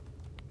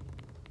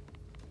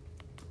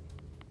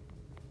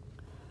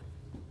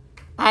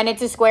 And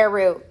it's a square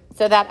root.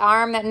 So that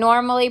arm that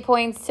normally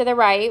points to the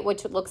right,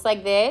 which looks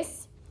like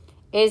this,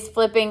 is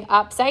flipping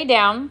upside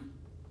down.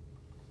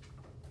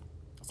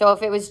 So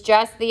if it was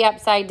just the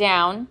upside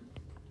down,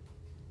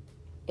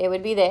 it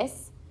would be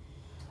this.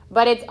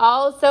 But it's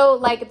also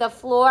like the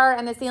floor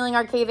and the ceiling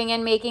are caving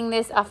in, making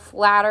this a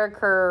flatter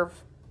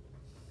curve.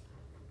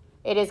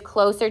 It is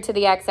closer to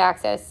the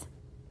x-axis.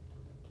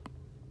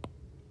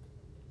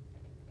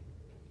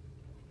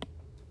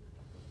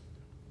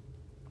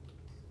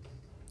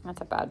 That's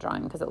a bad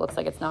drawing because it looks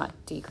like it's not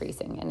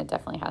decreasing, and it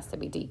definitely has to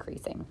be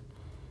decreasing.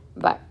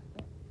 But,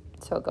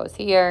 so it goes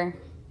here.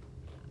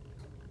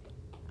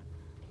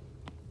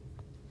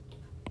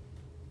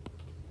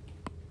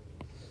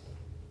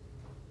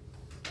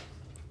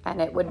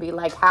 And it would be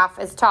like half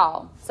as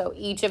tall. So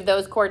each of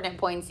those coordinate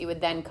points you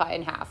would then cut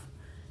in half.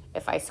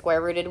 If I square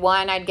rooted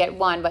 1, I'd get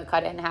 1, but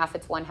cut it in half,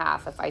 it's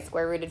 1/2. If I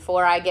square rooted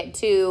 4, I get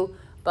 2,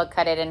 but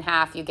cut it in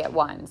half, you get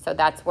 1. So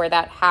that's where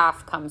that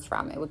half comes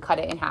from. It would cut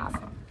it in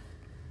half.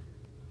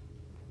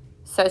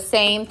 So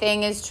same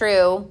thing is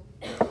true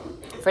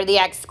for the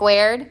x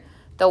squared.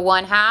 The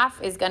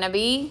 1/2 is going to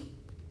be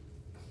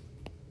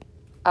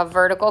a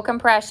vertical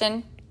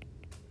compression.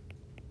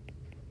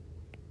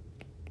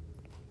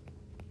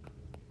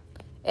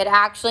 It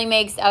actually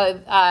makes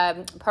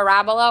a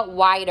parabola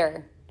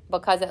wider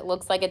because it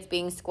looks like it's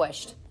being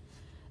squished.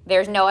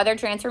 There's no other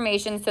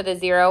transformation, so the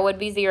 0 would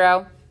be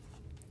 0.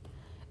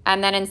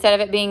 And then instead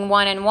of it being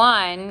 1 and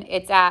 1,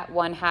 it's at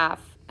 1/2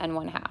 and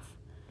 1/2.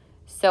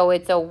 So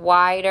it's a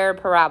wider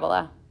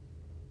parabola.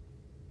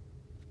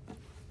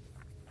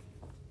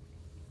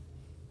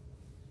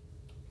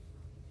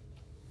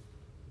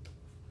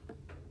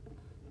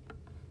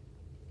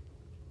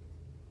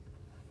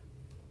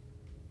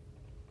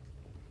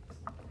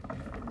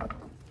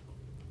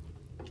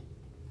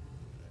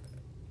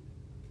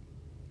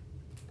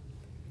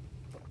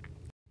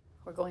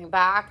 We're going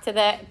back to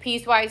the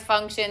piecewise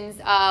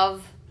functions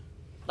of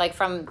like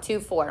from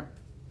 2-4.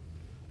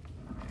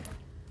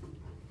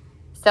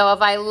 So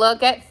if I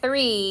look at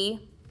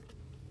 3,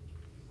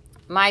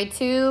 my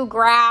two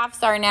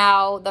graphs are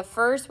now the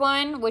first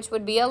one, which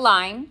would be a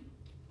line.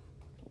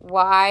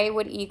 Y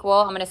would equal,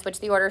 I'm going to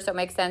switch the order so it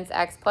makes sense,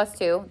 x plus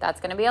 2.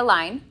 That's going to be a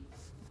line.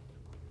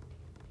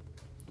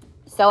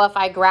 So if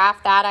I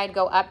graph that, I'd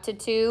go up to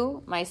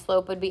 2. My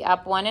slope would be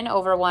up 1 and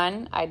over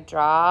 1. I'd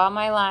draw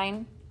my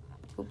line.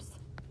 Oops.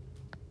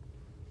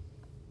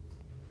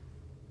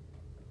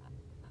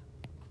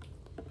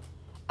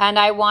 And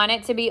I want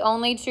it to be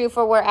only true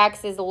for where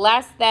x is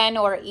less than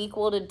or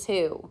equal to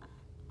 2.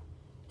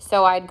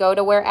 So I'd go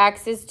to where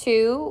x is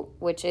 2,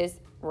 which is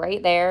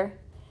right there.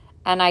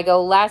 And I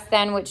go less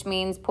than, which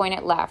means point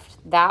it left.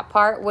 That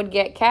part would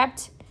get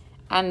kept,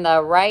 and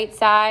the right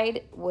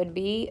side would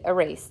be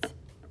erased.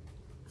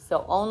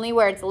 So only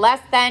where it's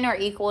less than or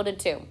equal to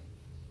 2.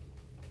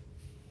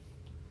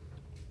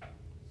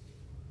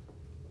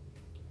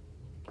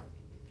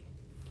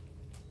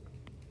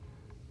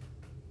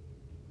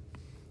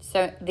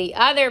 So the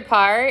other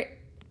part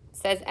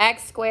says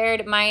x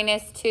squared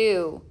minus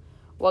 2.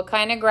 What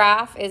kind of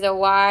graph is a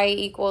y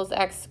equals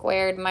x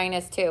squared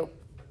minus 2?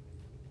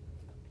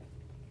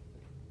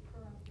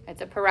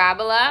 It's a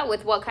parabola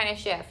with what kind of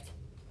shift?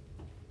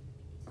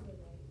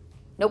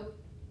 Nope.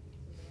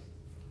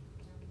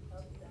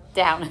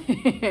 Down.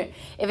 If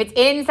it's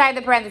inside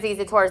the parentheses,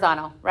 it's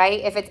horizontal, right?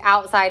 If it's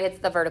outside, it's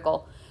the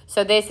vertical.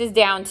 So this is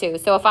down 2.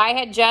 So if I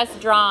had just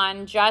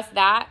drawn just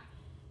that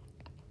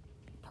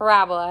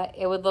parabola,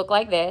 it would look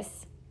like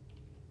this,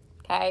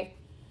 okay?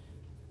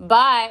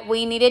 But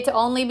we need it to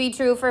only be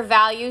true for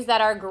values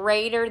that are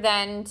greater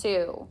than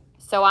 2.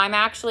 So I'm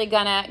actually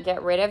gonna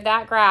get rid of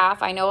that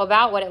graph. I know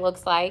about what it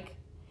looks like,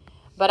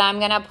 but I'm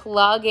gonna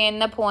plug in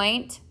the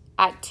point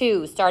at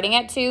 2, starting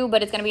at 2,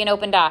 but it's gonna be an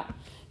open dot.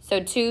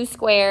 So 2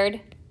 squared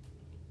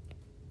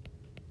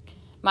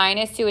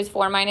minus 2 is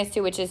 4 minus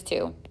 2, which is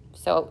 2.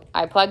 So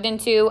I plugged in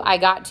 2, I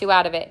got 2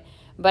 out of it,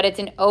 but it's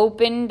an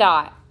open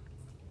dot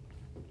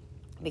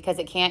because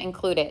it can't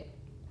include it.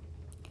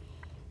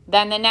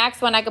 Then the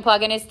next one I could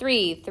plug in is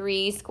 3.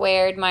 3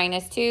 squared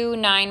minus 2,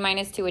 9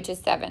 minus 2, which is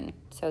 7.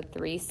 So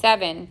 3,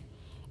 7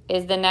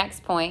 is the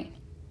next point.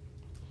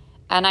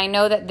 And I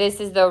know that this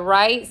is the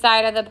right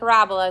side of the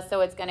parabola,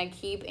 so it's going to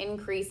keep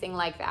increasing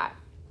like that.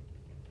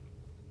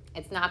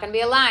 It's not going to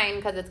be a line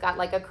because it's got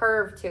like a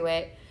curve to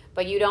it,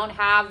 but you don't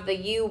have the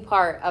u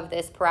part of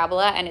this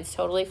parabola, and it's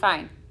totally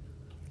fine.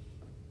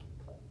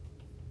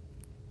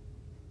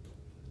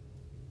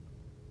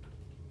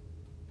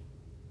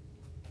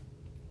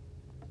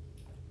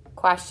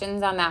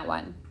 Questions on that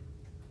one?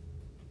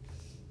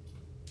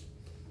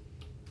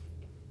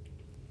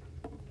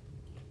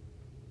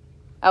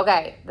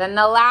 Okay, then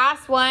the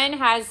last one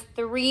has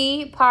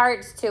 3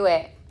 parts to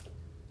it.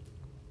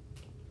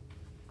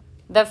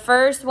 The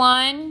first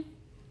one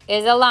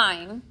is a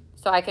line,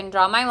 so I can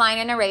draw my line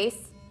and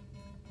erase.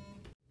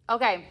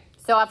 Okay,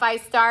 so if I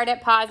start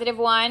at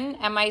 +1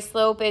 and my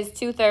slope is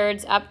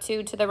 2/3 up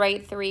 2 to the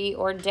right 3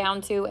 or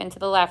down 2 and to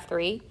the left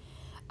 3,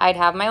 I'd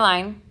have my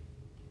line.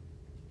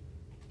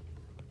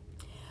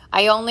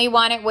 I only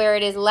want it where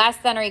it is less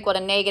than or equal to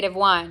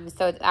 -1,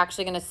 so it's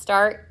actually going to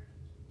start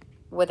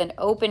with an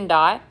open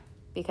dot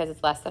because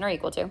it's less than or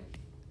equal to.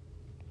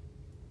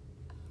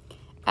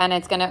 And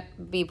it's going to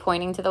be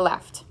pointing to the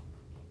left.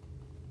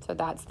 So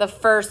that's the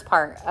first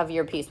part of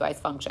your piecewise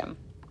function.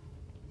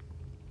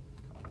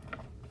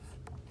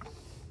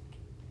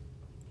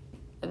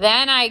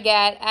 Then I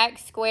get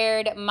x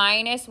squared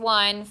minus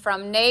 1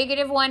 from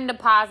 -1 to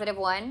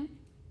 +1.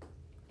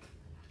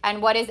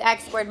 And what does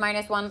x squared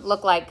minus 1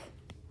 look like?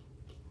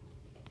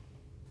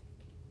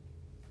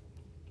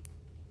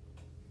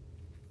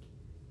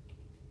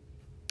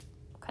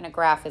 What kind of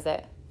graph is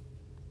it?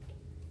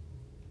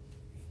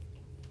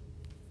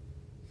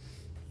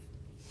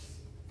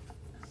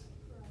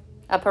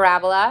 A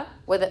parabola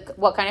with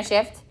what kind of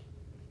shift?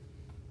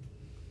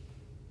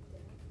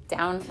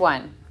 Down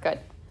 1. Good.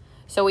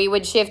 So we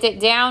would shift it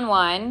down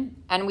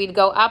 1, and we'd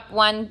go up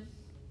 1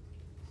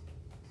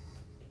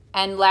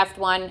 and left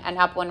 1 and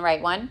up 1,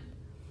 right 1.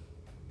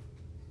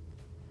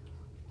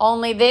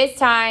 Only this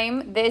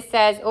time, this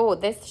says, oh,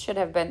 this should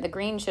have been, the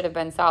green should have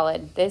been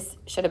solid. This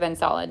should have been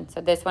solid.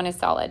 So this one is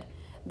solid.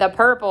 The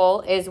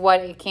purple is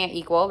what it can't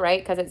equal,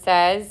 right? Because it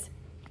says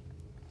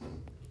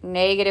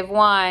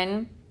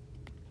 -1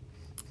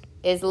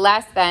 is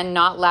less than,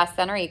 not less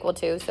than or equal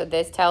to. So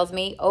this tells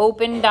me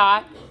open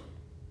dot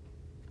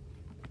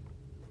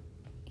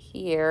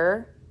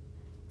here,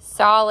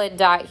 solid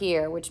dot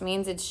here, which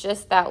means it's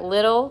just that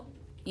little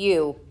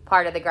u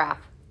part of the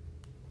graph.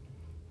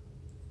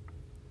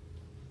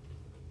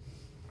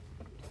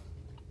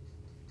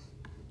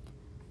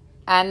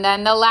 And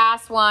then the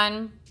last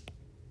one,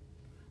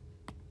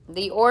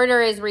 the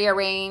order is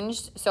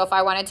rearranged. So if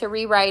I wanted to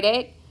rewrite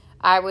it,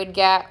 I would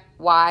get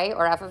y,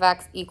 or f of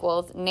x,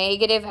 equals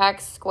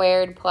 -x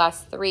squared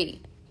plus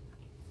 3.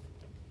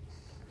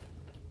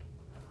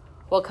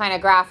 What kind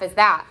of graph is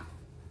that?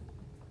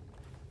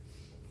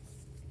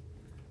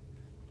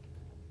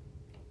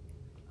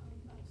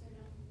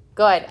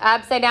 Good.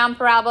 Upside down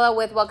parabola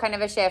with what kind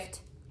of a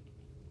shift?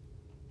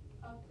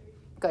 Up 3.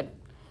 Good.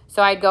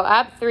 So I'd go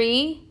up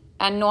 3,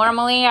 and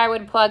normally I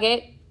would plug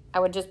it.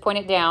 I would just point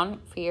it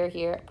down.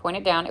 Here, point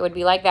it down. It would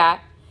be like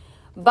that.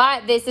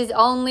 But this is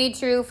only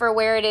true for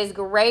where it is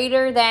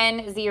greater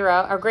than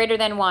 0 or greater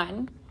than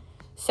 1.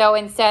 So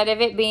instead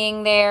of it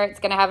being there, it's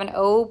going to have an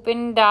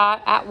open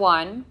dot at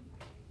 1.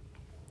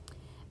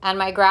 And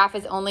my graph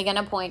is only going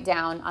to point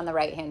down on the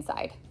right-hand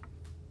side.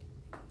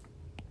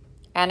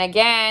 And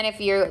again, if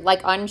you're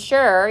like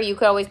unsure, you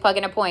could always plug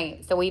in a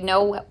point. So we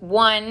know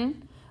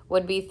 1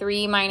 would be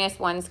 3 minus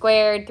 1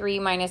 squared. 3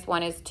 minus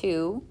 1 is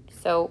 2.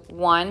 So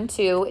 1,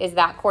 2 is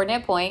that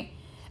coordinate point.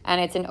 And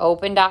it's an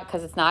open dot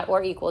because it's not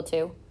or equal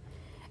to.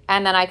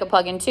 And then I could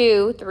plug in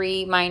 2.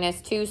 3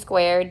 minus 2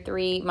 squared.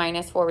 3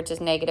 minus 4, which is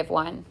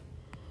 -1.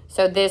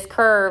 So this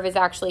curve is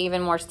actually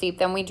even more steep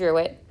than we drew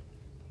it.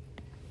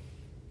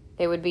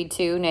 It would be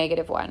 2,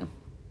 -1.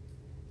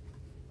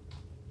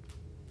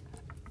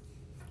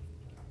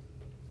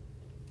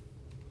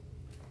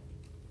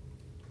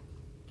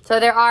 So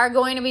there are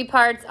going to be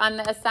parts on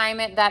the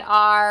assignment that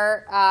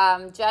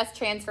are just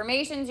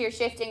transformations. You're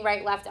shifting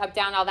right, left, up,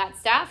 down, all that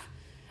stuff.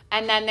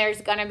 And then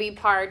there's going to be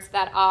parts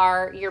that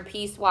are your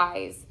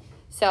piecewise.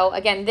 So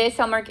again, this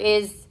homework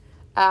is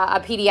a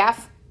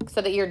PDF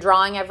so that you're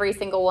drawing every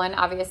single one.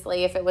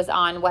 Obviously, if it was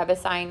on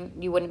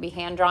WebAssign, you wouldn't be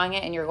hand drawing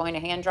it, and you're going to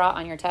hand draw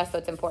on your test. So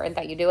it's important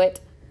that you do it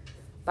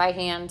by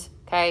hand,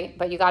 okay?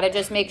 But you got to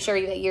just make sure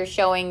that you're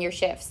showing your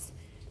shifts.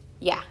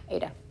 Yeah,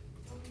 Ada.